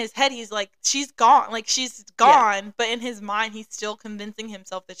that in his head, he's like, she's gone. Like, she's gone. Yeah. But in his mind, he's still convincing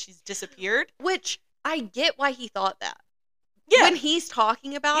himself that she's disappeared. Which, I get why he thought that. Yeah. When he's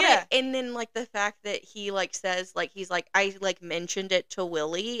talking about it. And then, like, the fact that he, like, says, like, he's like, I, like, mentioned it to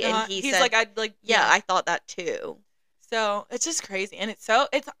Willie. And he's said, like, I'd, like, yeah, I thought that too. So, it's just crazy. And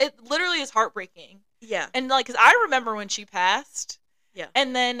it literally is heartbreaking. Yeah. And, like, because I remember when she passed. Yeah.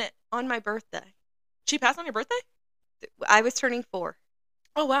 And then. On my birthday. She passed on your birthday? I was turning 4.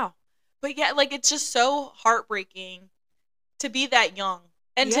 Oh, wow. But yeah, like, it's just so heartbreaking to be that young.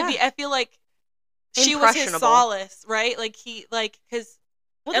 And to be, I feel like she was his solace, right? Like, because...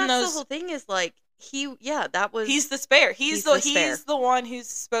 Well, that's the whole thing is, like, that was... He's the spare. He's the one who's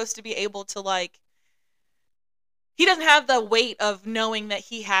supposed to be able to, like... He doesn't have the weight of knowing that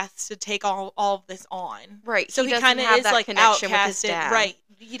he has to take all of this on. Right. So he kind of is, like, outcasted. Right.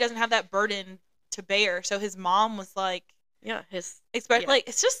 He doesn't have that burden to bear. So his mom was like... Yeah, like,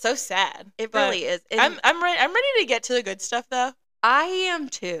 it's just so sad. It really is. I'm ready to get to the good stuff though. I am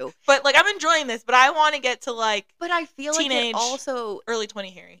too. But like, I'm enjoying this, but I want to get to like. But I feel teenage, like it also early 20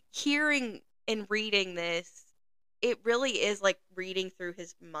 Harry. Hearing and reading this, it really is like reading through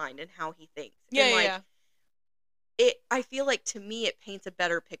his mind and how he thinks. Yeah, and, like, yeah. I feel like to me it paints a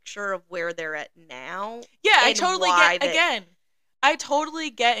better picture of where they're at now. Yeah, I totally get. I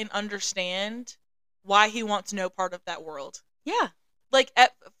totally get and understand why he wants no part of that world. Yeah. Like,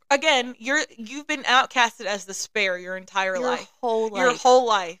 again, you've been outcasted as the spare your entire life. Your whole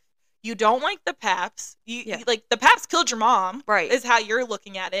life. You don't like the Paps. You like, the Paps killed your mom. Right. Is how you're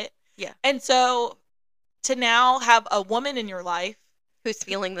looking at it. Yeah. And so, to now have a woman in your life. Who's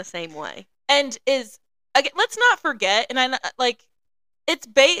feeling the same way. And is, again, let's not forget, and it's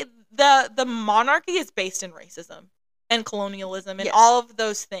the monarchy is based in racism and colonialism and all of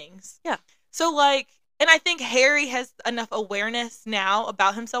those things. Yeah. So, like, and I think Harry has enough awareness now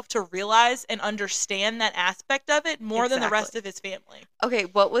about himself to realize and understand that aspect of it more than the rest of his family. Okay,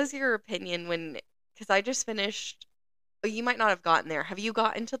 what was your opinion because I just finished, you might not have gotten there. Have you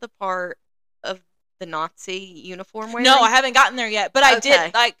gotten to the part of the Nazi uniform wearing? No, I haven't gotten there yet, but I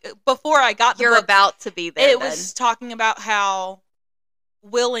did, like, before I got the book, You're about to be there, It was talking about how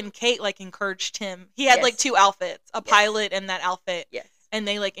Will and Kate, like, encouraged him. He had, like, 2 outfits, a pilot and that outfit. Yes. And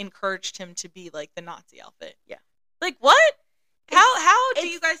they, like, encouraged him to be, like, the Nazi outfit. Yeah. Like, what? How do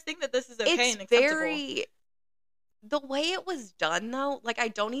you guys think that this is okay and acceptable? The way it was done, though, like, I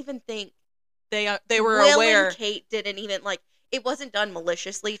don't even think they were Will aware. and Kate didn't even, like, it wasn't done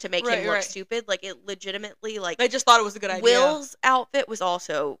maliciously to make him look stupid. Like, it legitimately, like... They just thought it was a good idea. Will's outfit was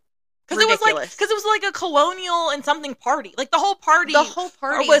also ridiculous. Because it was like a colonial and something party. Like, the whole party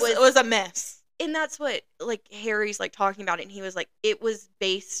was a mess. And that's what, like, Harry's, like, talking about it. And he was like, it was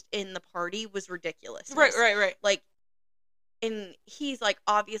based in the party was ridiculous. Right. Like, and he's, like,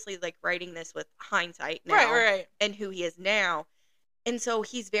 obviously, like, writing this with hindsight now. Right. And who he is now. And so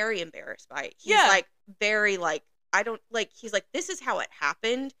he's very embarrassed by it. He's, like, very, like, he's like, this is how it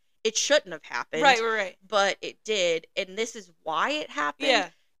happened. It shouldn't have happened. Right. But it did. And this is why it happened. Yeah.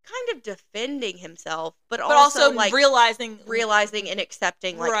 Kind of defending himself, but also like, realizing and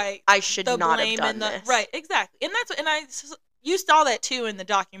accepting, like, I should not have done this. Right, exactly. And you saw that, too, in the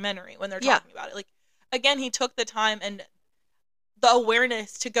documentary when they're talking about it. Like, again, he took the time and the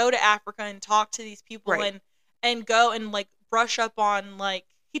awareness to go to Africa and talk to these people and go and, like, brush up on, like,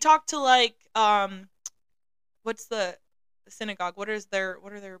 he talked to, like, what's the synagogue? What are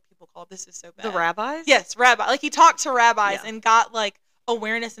their people called? This is so bad. The rabbis? Yes, rabbi. Like, he talked to rabbis and got, like,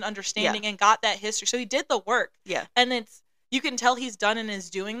 awareness and understanding and got that history. So he did the work. Yeah. And you can tell he's done and is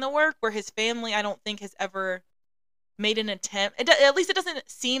doing the work, where his family, I don't think, has ever made an attempt. At least it doesn't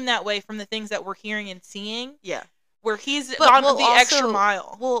seem that way from the things that we're hearing and seeing. Yeah. Where he's gone the extra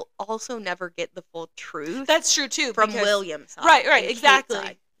mile. We'll also never get the full truth. That's true, too. From William's side. Right, exactly.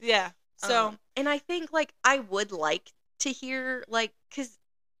 Side. Yeah. So. And I think, like, I would like to hear, like, because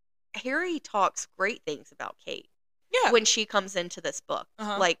Harry talks great things about Kate. Yeah. When she comes into this book.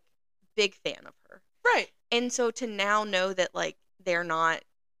 Like, big fan of her. Right. And so to now know that, like, they're not.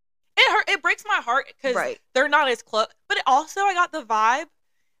 It breaks my heart because they're not as close. But also, I got the vibe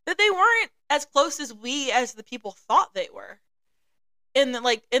that they weren't as close as the people thought they were in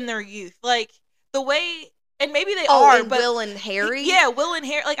their youth. Like, the way, and maybe they are, but Will and Harry? Yeah, Will and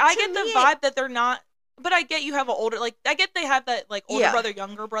Harry. Like, I get the vibe that they're not, but I get you have an older, like, I get they have that, like, older brother,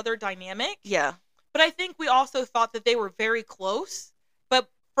 younger brother dynamic. Yeah. But I think we also thought that they were very close. But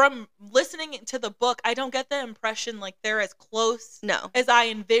from listening to the book, I don't get the impression, like, they're as close as I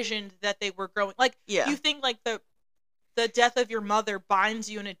envisioned that they were growing. Like, you think, like, the death of your mother binds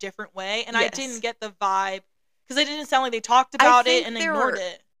you in a different way. And I didn't get the vibe. Because it didn't sound like they talked about it and ignored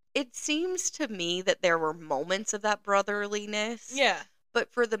it. It seems to me that there were moments of that brotherliness. Yeah. But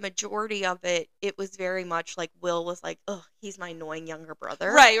for the majority of it, it was very much like Will was like, "Ugh, he's my annoying younger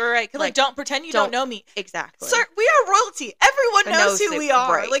brother." Right. Like, don't pretend you don't know me. Exactly. Sir, we are royalty. Everyone knows who we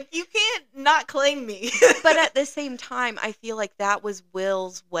are. Right. Like, you can't not claim me. But at the same time, I feel like that was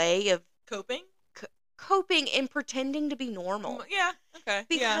Will's way of coping and pretending to be normal. Yeah. Okay.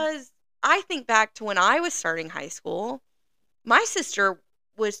 Because I think back to when I was starting high school, my sister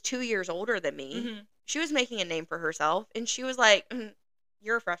was 2 years older than me. Mm-hmm. She was making a name for herself, and she was like,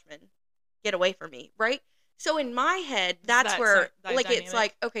 "You're a freshman. Get away from me," right? So in my head, that's where, like, dynamic. It's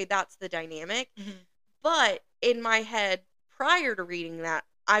like, okay, that's the dynamic. Mm-hmm. But in my head, prior to reading that,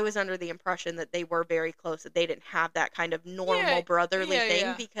 I was under the impression that they were very close, that they didn't have that kind of normal brotherly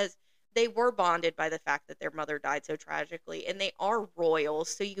thing because they were bonded by the fact that their mother died so tragically, and they are royals.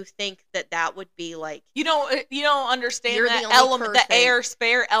 So you think that would be like, you don't understand that element, the heir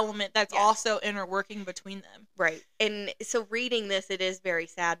spare element that's also interworking between them, right? And so reading this, it is very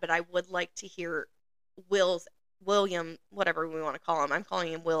sad. But I would like to hear William, whatever we want to call him. I'm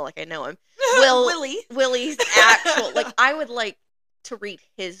calling him Will, like I know him. Willie's actual. Like, I would like to read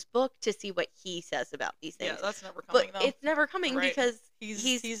his book to see what he says about these things. Yeah, that's never coming. But it's never coming because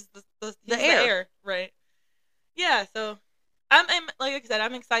he's the heir, right? Yeah, so I'm like I said,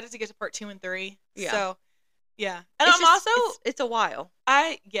 I'm excited to get to part 2 and 3. Yeah. So yeah, and it's a while.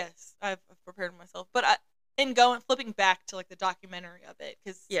 I've prepared myself, but flipping back to, like, the documentary of it,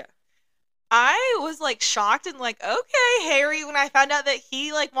 because I was, like, shocked and like, okay, Harry, when I found out that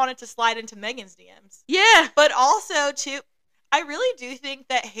he, like, wanted to slide into Meghan's DMs. Yeah, but also too, I really do think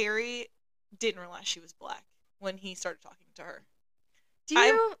that Harry didn't realize she was black when he started talking to her. Do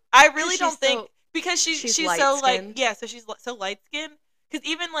you? I really don't think, because she's so, like, so she's so light-skinned. Because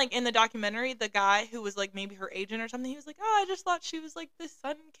even, like, in the documentary, the guy who was, like, maybe her agent or something, he was like, "Oh, I just thought she was, like, this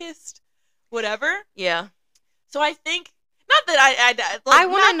sun-kissed whatever." Yeah. So I think, not that I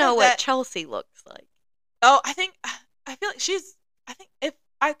want to know what Chelsea looks like. Oh, I feel like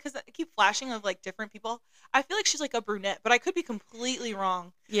because I keep flashing of, like, different people. I feel like she's, like, a brunette, but I could be completely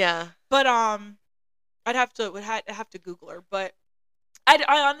wrong. Yeah. But I'd have to Google her. But I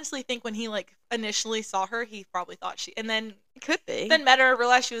honestly think when he, like, initially saw her, he probably thought and then could be. Then met her,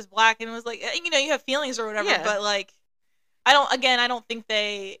 realized she was black, and was like, you have feelings or whatever. Yeah. But, like, I don't think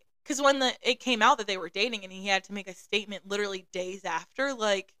because when it came out that they were dating and he had to make a statement literally days after,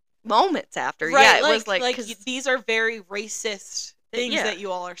 like, moments after. Right, yeah, it was like these are very racist things that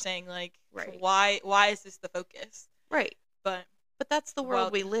you all are saying. Like, right. Why is this the focus? Right. But that's the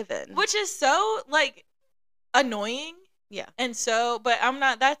world we live in, which is so like annoying. Yeah. And so, but I'm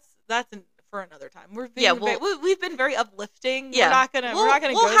not. That's for another time. We've been very uplifting. Yeah. We're not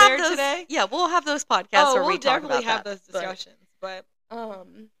gonna go there today. Yeah, we'll have those podcasts where we talk about that. Those discussions. But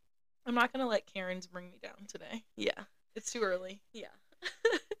I'm not gonna let Karen's bring me down today. Yeah. It's too early. Yeah.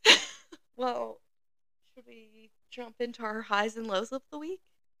 Well, should we jump into our highs and lows of the week?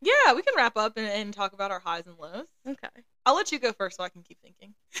 Yeah, we can wrap up and talk about our highs and lows. Okay. I'll let you go first so I can keep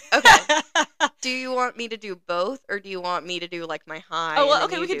thinking. Okay. Do you want me to do both, or do you want me to do like my high? Oh, well,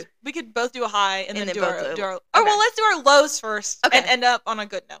 okay. We could both do a high and then do our. Okay. Oh, well, let's do our lows first and end up on a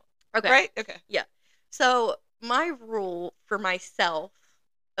good note. Okay. Right? Okay. Yeah. So my rule for myself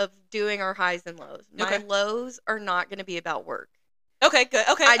of doing our highs and lows, my lows are not going to be about work. Okay, good.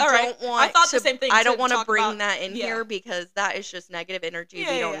 Okay, I don't want. I thought the same thing. I don't want to bring that in here because that is just negative energy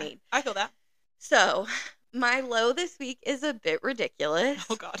we don't need. I feel that. So my low this week is a bit ridiculous.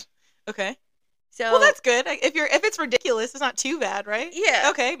 Oh God. Okay. So well, that's good. If it's ridiculous, it's not too bad, right?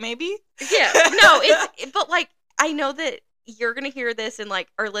 Yeah. Okay, maybe. Yeah. No, but like I know that you're gonna hear this, and like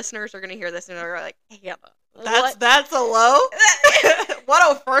our listeners are gonna hear this, and they're like, Hannah, that's a low.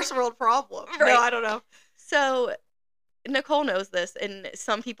 What a first world problem. Right. No, I don't know. So Nicole knows this, and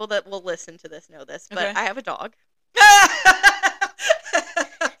some people that will listen to this know this, but I have a dog.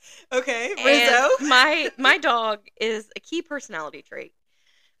 Okay, Rizzo. And my dog is a key personality trait.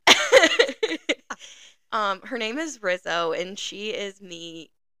 Her name is Rizzo, and she is me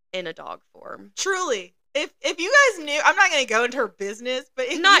in a dog form. Truly. If you guys knew, I'm not going to go into her business, but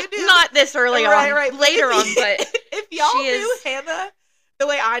if not, you knew, not this early on, right, later on, but if y'all knew Hannah the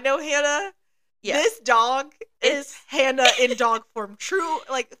way I know Hannah, this dog is Hannah in dog form. True,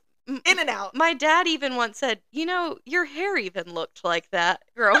 like in and out. My dad even once said, your hair even looked like that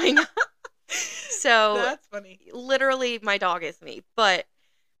growing up. So that's funny. Literally, my dog is me. But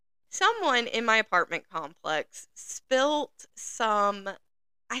someone in my apartment complex spilt some,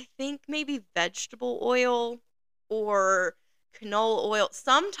 I think maybe vegetable oil or canola oil,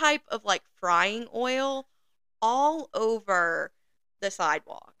 some type of like frying oil all over the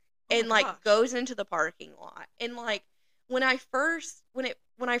sidewalk. And like goes into the parking lot. And like when I first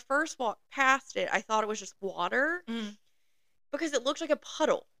walked past it, I thought it was just water because it looked like a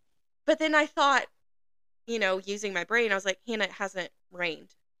puddle. But then I thought, using my brain, I was like, Hannah, it hasn't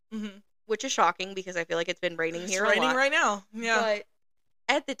rained, which is shocking because I feel like it's been raining here a lot. It's raining right now. Yeah. But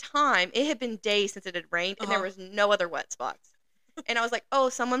at the time, it had been days since it had rained, and there was no other wet spots. And I was like, oh,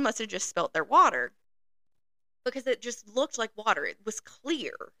 someone must have just spilt their water. Because it just looked like water. It was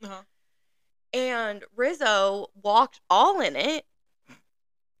clear. And Rizzo walked all in it,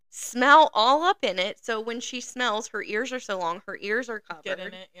 smell all up in it. So when she smells, her ears are so long, her ears are covered. Get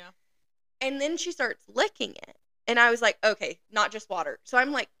in it, yeah. And then she starts licking it. And I was like, okay, not just water. So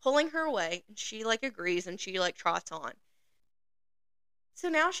I'm like pulling her away, and she like agrees, and she like trots on. So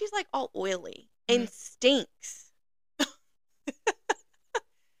now she's like all oily and stinks.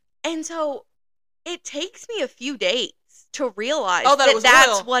 And so it takes me a few days to realize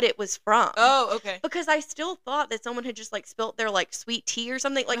that's what it was from. Oh, okay. Because I still thought that someone had just like spilt their like sweet tea or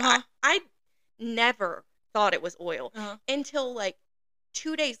something. Like I never thought it was oil until like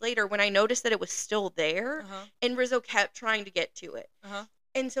 2 days later when I noticed that it was still there and Rizzo kept trying to get to it.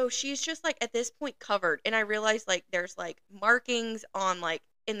 And so she's just like at this point covered, and I realized like there's like markings on like,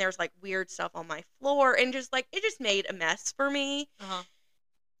 and there's like weird stuff on my floor, and just like it just made a mess for me.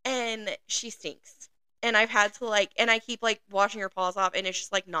 And she stinks. And I've had to like, and I keep like washing her paws off, and it's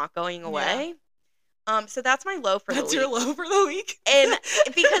just like not going away. So that's my low for the week. That's your low for the week? And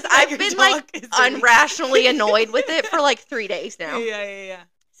because I've been like unrationally annoyed with it for like 3 days now. Yeah.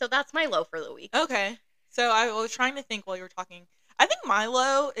 So that's my low for the week. Okay. So I was trying to think while you were talking. I think my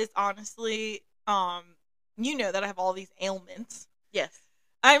low is honestly, that I have all these ailments. Yes.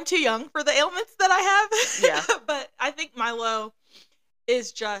 I'm too young for the ailments that I have. Yeah. But I think my low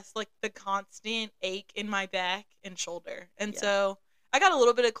is just like the constant ache in my back and shoulder. And so I got a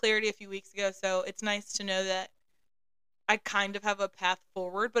little bit of clarity a few weeks ago. So it's nice to know that I kind of have a path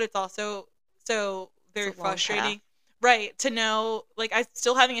forward, but it's also so very frustrating. Path. Right. To know, like, I'm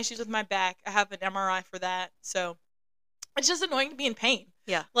still having issues with my back. I have an MRI for that. So it's just annoying to be in pain.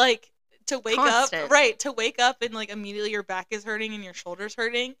 Yeah. Like, to wake up and, like, immediately your back is hurting and your shoulder's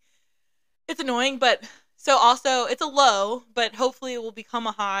hurting. It's annoying, but so also it's a low, but hopefully it will become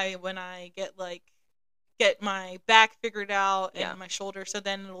a high when I get my back figured out and my shoulder. So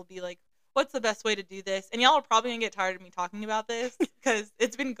then it'll be, like, what's the best way to do this? And y'all are probably going to get tired of me talking about this because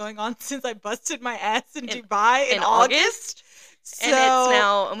it's been going on since I busted my ass in Dubai in August. So, and it's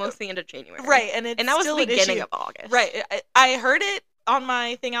now almost the end of January. Right. And that was the beginning of August. Right. I heard it on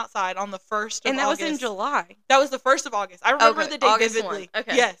my thing outside on the 1st of August. And that was in July. That was the 1st of August. I remember the day August vividly. 1.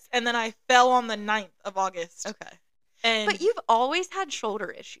 Okay. Yes. And then I fell on the 9th of August. Okay. But you've always had shoulder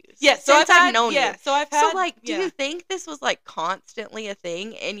issues. Yes. Yeah, so I've known you. So I've had. So, like, do you think this was, like, constantly a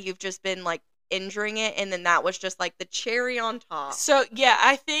thing and you've just been, like, injuring it and then that was just, like, the cherry on top? So, yeah,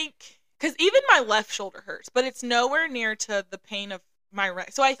 I think, because even my left shoulder hurts, but it's nowhere near to the pain of my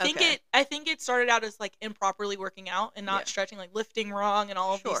right. So I think it started out as, like, improperly working out and not stretching, like, lifting wrong and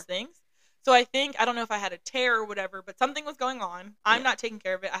all of these things. So I think, I don't know if I had a tear or whatever, but something was going on. I'm not taking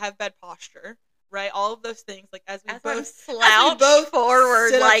care of it. I have bad posture. Right, all of those things, like as we both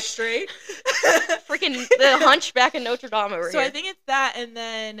forward, like straight, freaking the Hunchback of Notre Dame over here. So I think it's that, and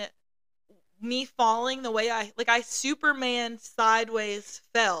then me falling the way I Superman sideways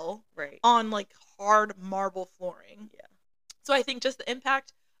fell on like hard marble flooring. Yeah. So I think just the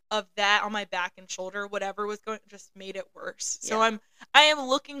impact of that on my back and shoulder, whatever was going, just made it worse. Yeah. So I am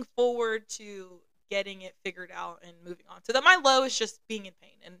looking forward to getting it figured out and moving on. So that my low is just being in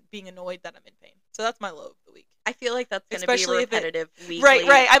pain and being annoyed that I'm in pain. So that's my low of the week. I feel like that's going to be a repetitive weekly.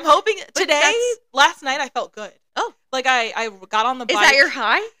 Right. I'm hoping last night I felt good. Oh. Like I got on the bike. Is that your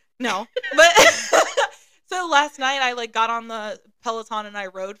high? No. But so last night I like got on the Peloton and I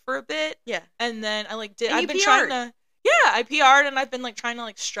rode for a bit. Yeah. And then I like I've been trying to I PR'd and I've been like trying to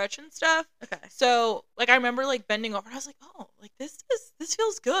like stretch and stuff. Okay. So like I remember like bending over and I was like, "Oh, like this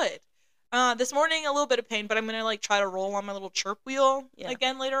feels good." This morning, a little bit of pain, but I'm going to, like, try to roll on my little churp wheel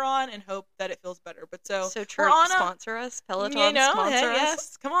again later on and hope that it feels better. But so Chirp sponsor us, Peloton sponsor us.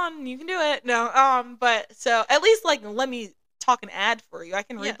 Yes, come on, you can do it. No, but so at least, like, let me talk an ad for you. I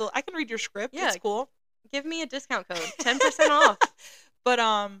can read I can read your script. Yeah. It's cool. Give me a discount code, 10% off. But,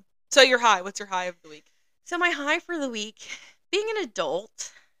 so your high, what's your high of the week? So my high for the week, being an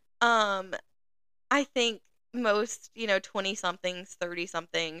adult, I think most, 20-somethings,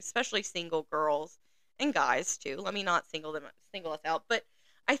 30-somethings, especially single girls and guys too. Let me not single us out, but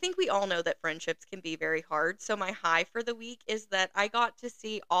I think we all know that friendships can be very hard. So my high for the week is that I got to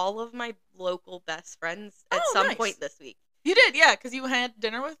see all of my local best friends at some point this week. You did, yeah, because you had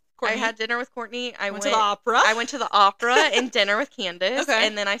dinner with Courtney. I had dinner with Courtney. I went to the opera. I went to the opera and dinner with Candace. Okay.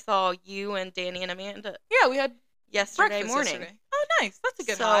 And then I saw you and Danny and Amanda. Yeah, we had yesterday morning. Yesterday. Oh, nice. That's a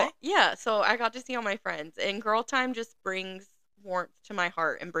good high. Yeah, so I got to see all my friends, and girl time just brings warmth to my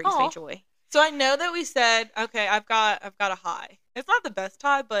heart and brings me joy. So I know that we said, okay, I've got a high. It's not the best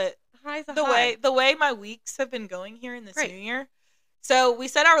high, but the way my weeks have been going here in this new year. So we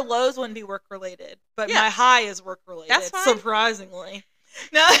said our lows wouldn't be work related, but my high is work related. That's fine. Surprisingly.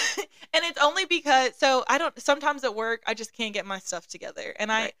 No, and it's only because sometimes at work I just can't get my stuff together, and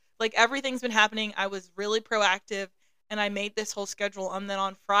like everything's been happening. I was really proactive. And I made this whole schedule. And then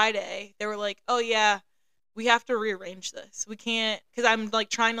on Friday, they were like, "Oh yeah, we have to rearrange this. We can't," because I'm like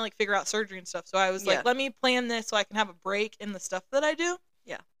trying to like figure out surgery and stuff. So I was like, "Let me plan this so I can have a break in the stuff that I do."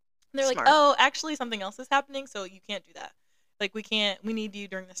 Yeah. And they're like, "Oh, actually, something else is happening, so you can't do that. Like we need you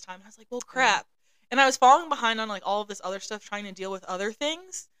during this time." And I was like, "Well, crap." And I was falling behind on like all of this other stuff, trying to deal with other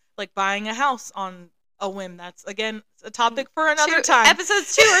things, like buying a house on a whim. That's again a topic for another time.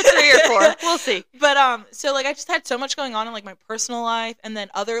 Episodes 2 or 3 or 4. We'll see. But so like I just had so much going on in like my personal life, and then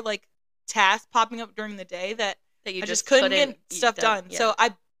other like tasks popping up during the day that you just couldn't get stuff done. Yeah. So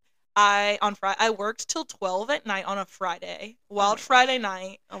I worked till 12 at night on a Friday, Friday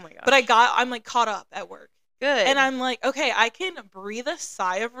night. Oh my gosh. But I'm like caught up at work. Good. And I'm like, okay, I can breathe a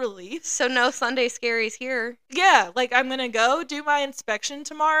sigh of relief. So no Sunday scaries here. Yeah, like I'm gonna go do my inspection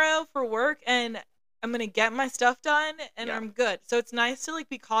tomorrow for work, and I'm going to get my stuff done, and I'm good. So it's nice to, like,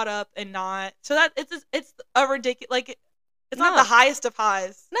 be caught up and not... So that it's a ridiculous... Like, it's not the highest of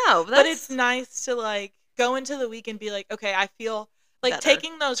highs. No, but it's nice to, like, go into the week and be like, okay, I feel... Like, better.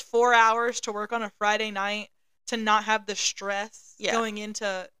 Taking those 4 hours to work on a Friday night to not have the stress going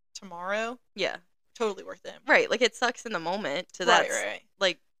into tomorrow. Yeah. Totally worth it. Right. Like, it sucks in the moment. So that's,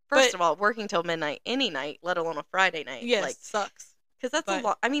 like, first of all, working till midnight any night, let alone a Friday night. Yes, like, sucks. Because that's a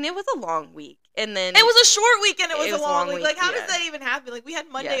long... I mean, it was a long week. And then... It was a short week and it was a long week. Like, how does that even happen? Like, we had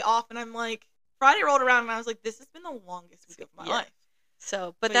Monday off, and I'm like... Friday rolled around, and I was like, this has been the longest week of my life.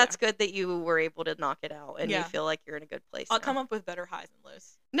 So, but that's good that you were able to knock it out, and you feel like you're in a good place I'll come up with better highs and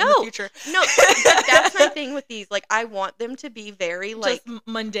lows in the future. No, but that's my thing with these. Like, I want them to be very, like... Just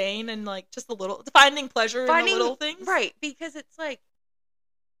mundane and, like, just a little... Finding pleasure in the little things. Right, because it's like...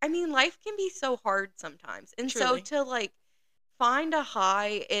 I mean, life can be so hard sometimes. And Truly. So to, like... find a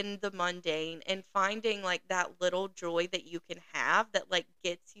high in the mundane and finding like that little joy that you can have that like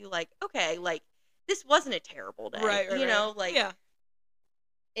gets you like, okay, like this wasn't a terrible day. Right, you know, like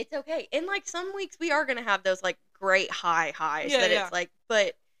it's okay. And like some weeks we are gonna have those like great highs it's like,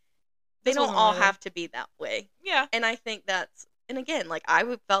 but they don't all have to be that way. Yeah. And I think that's, and again, like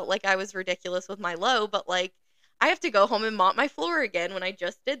I felt like I was ridiculous with my low, but like I have to go home and mop my floor again when I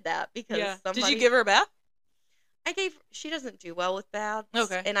just did that because Did you give her a bath? She doesn't do well with baths.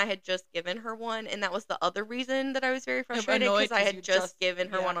 Okay. And I had just given her one, and that was the other reason that I was very frustrated because I had just given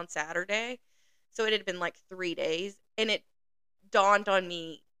her one on Saturday. So it had been like 3 days, and it dawned on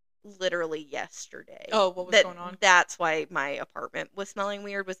me literally yesterday. Oh, what was going on? That's why my apartment was smelling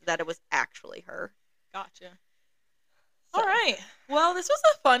weird, was that it was actually her. Gotcha. So. All right. Well, this was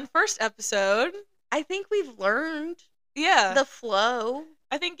a fun first episode. I think we've learned the flow.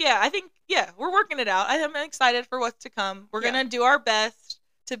 I think we're working it out. I'm excited for what's to come. We're gonna do our best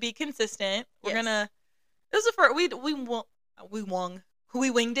to be consistent. We're gonna. This is for we winged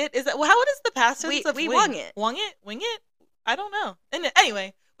it. Is that how is the past tense of we wing? wing it? Wing it? I don't know. And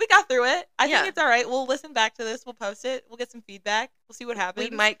anyway, we got through it. I think it's all right. We'll listen back to this. We'll post it. We'll get some feedback. We'll see what happens.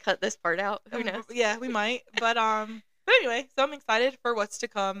 We might cut this part out. Who knows? Yeah, we might. But anyway, so I'm excited for what's to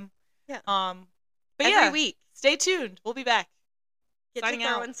come. Yeah. But every week. Stay tuned. We'll be back. Get to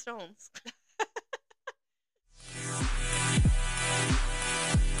throwing stones.